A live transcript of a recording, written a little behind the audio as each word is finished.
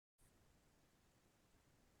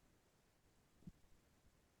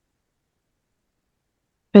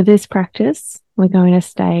For this practice, we're going to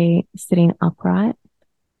stay sitting upright.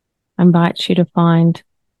 I invite you to find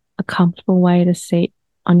a comfortable way to sit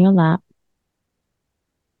on your lap.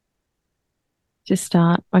 Just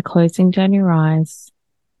start by closing down your eyes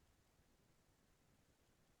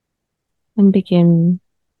and begin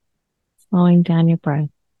slowing down your breath.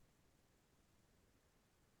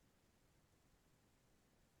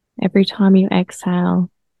 Every time you exhale,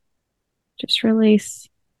 just release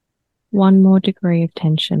one more degree of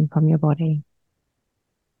tension from your body.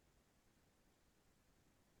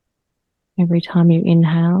 Every time you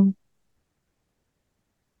inhale,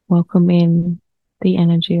 welcome in the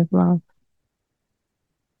energy of love.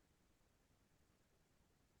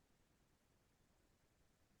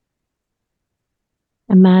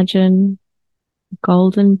 Imagine a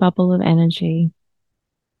golden bubble of energy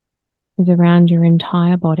is around your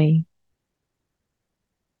entire body.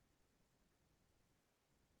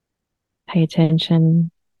 Pay attention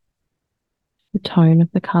to the tone of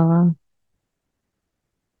the color.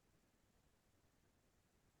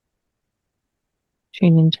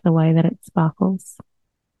 Tune into the way that it sparkles.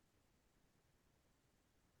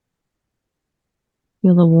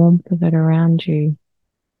 Feel the warmth of it around you.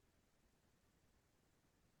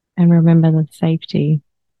 And remember the safety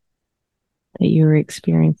that you are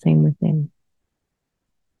experiencing within.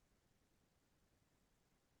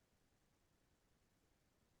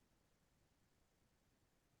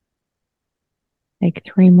 Take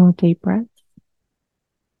 3 more deep breaths,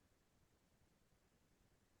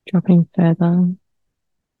 dropping further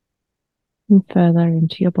and further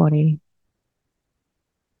into your body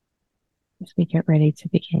as we get ready to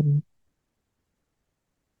begin.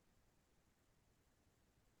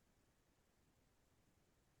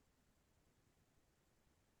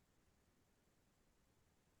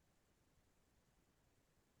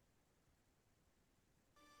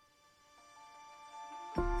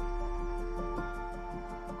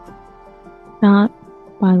 Start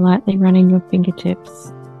by lightly running your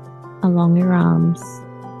fingertips along your arms,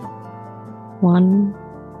 one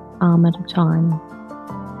arm at a time.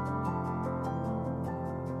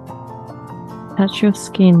 Touch your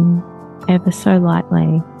skin ever so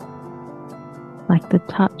lightly, like the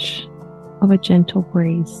touch of a gentle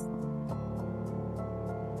breeze.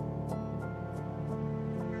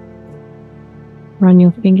 Run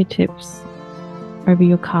your fingertips over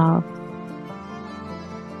your calves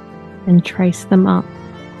and trace them up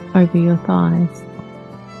over your thighs.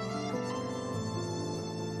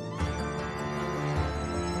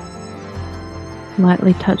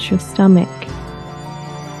 Lightly touch your stomach.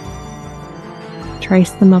 Trace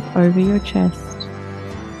them up over your chest,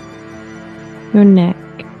 your neck,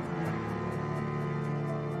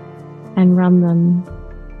 and run them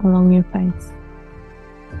along your face.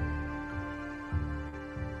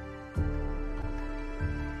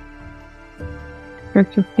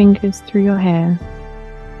 Stroke your fingers through your hair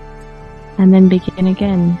and then begin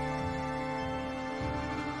again,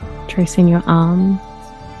 tracing your arms,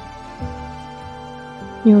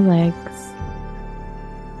 your legs,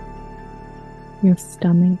 your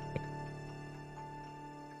stomach,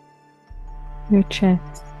 your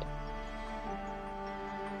chest,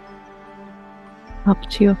 up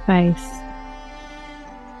to your face,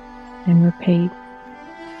 and repeat.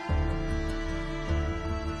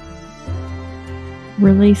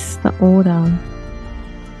 Release the order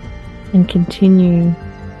and continue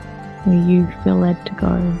where you feel led to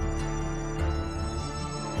go.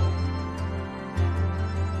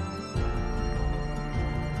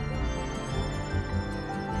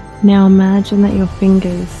 Now imagine that your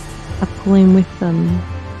fingers are pulling with them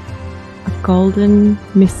a golden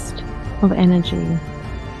mist of energy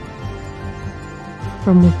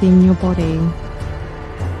from within your body.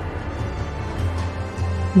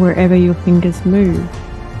 Wherever your fingers move,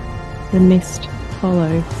 the mist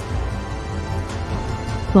follows,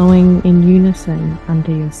 flowing in unison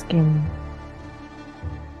under your skin.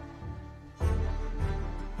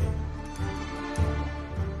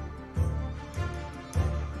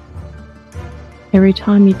 Every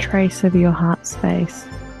time you trace over your heart space,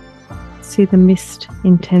 see the mist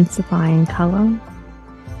intensify in colour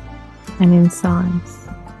and in size.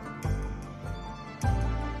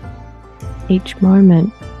 Each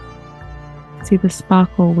moment, see the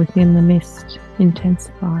sparkle within the mist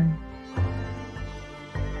intensify.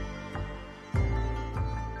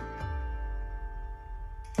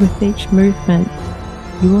 With each movement,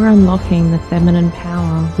 you are unlocking the feminine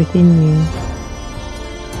power within you.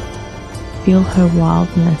 Feel her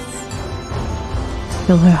wildness.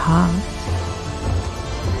 Feel her heart.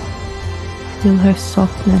 Feel her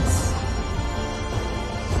softness.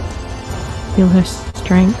 Feel her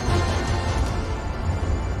strength.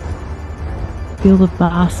 Feel the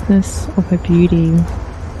vastness of her beauty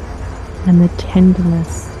and the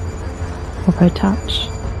tenderness of her touch.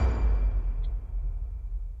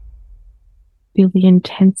 Feel the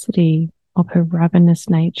intensity of her ravenous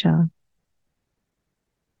nature.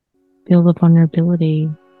 Feel the vulnerability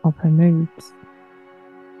of her moods.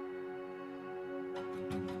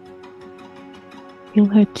 Feel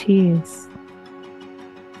her tears.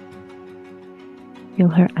 Feel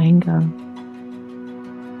her anger.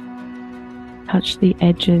 Touch the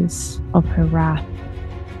edges of her wrath.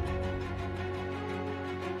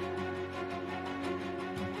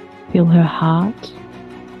 Feel her heart.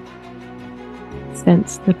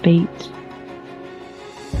 Sense the beat.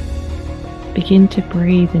 Begin to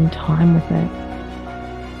breathe in time with it.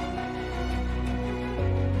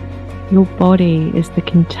 Your body is the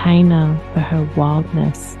container for her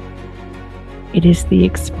wildness. It is the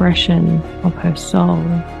expression of her soul.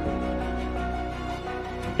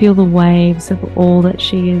 Feel the waves of all that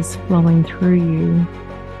she is flowing through you.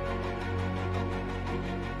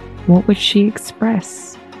 What would she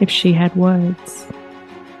express if she had words?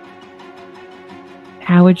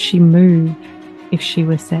 How would she move if she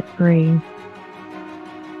were set free?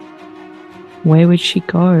 Where would she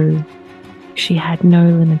go if she had no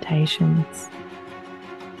limitations?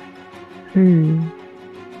 Who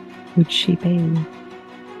would she be?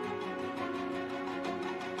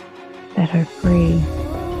 Set her free.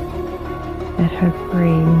 Set her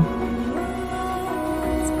free.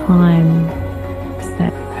 It's time to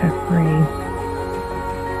set her free.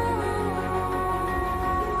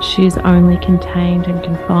 She is only contained and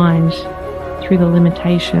confined through the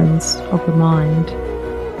limitations of the mind.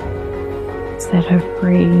 Set her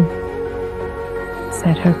free.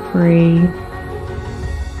 Set her free.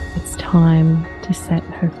 It's time to set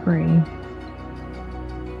her free.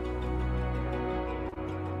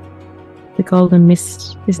 The golden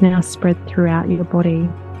mist is now spread throughout your body,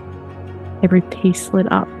 every piece lit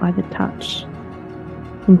up by the touch,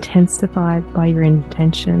 intensified by your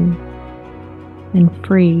intention, and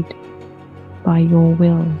freed by your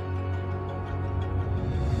will.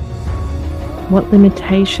 What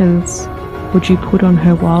limitations would you put on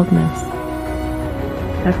her wildness?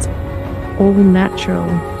 That's all natural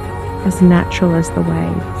as the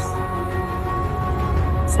waves.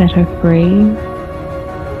 Set her free.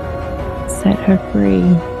 Set her free.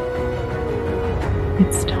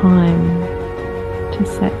 It's time to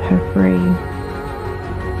set her free.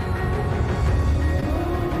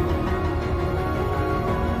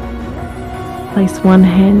 Place one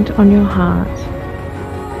hand on your heart,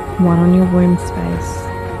 one on your womb space,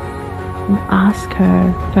 and ask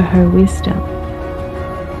her for her wisdom.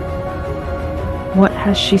 What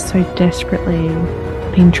has she so desperately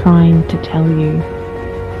been trying to tell you?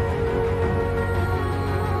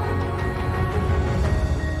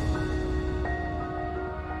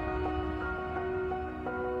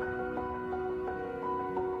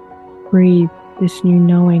 Breathe this new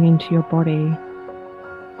knowing into your body,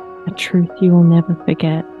 a truth you will never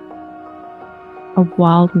forget, a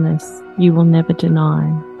wildness you will never deny.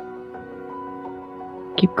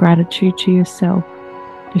 Give gratitude to yourself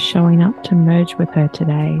for showing up to merge with her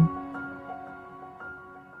today.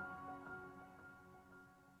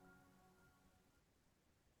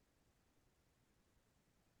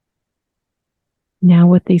 Now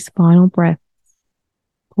with these final breaths,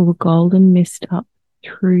 pull the golden mist up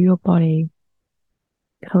through your body,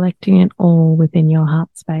 collecting it all within your heart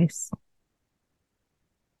space.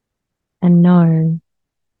 And know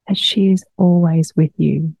that she is always with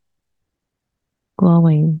you,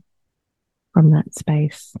 glowing from that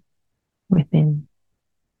space within.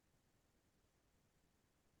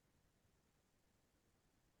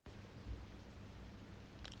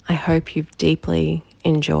 I hope you've deeply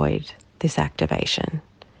enjoyed this activation.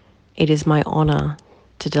 It is my honor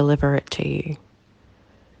to deliver it to you.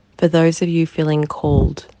 For those of you feeling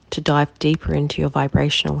called to dive deeper into your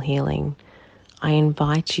vibrational healing, I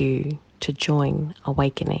invite you to join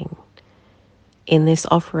Awakening. In this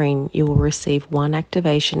offering, you will receive one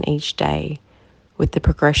activation each day, with the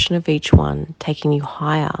progression of each one taking you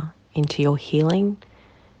higher into your healing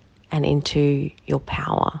and into your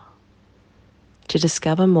power. To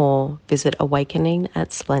discover more, visit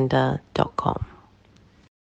awakeningatsplendor.com.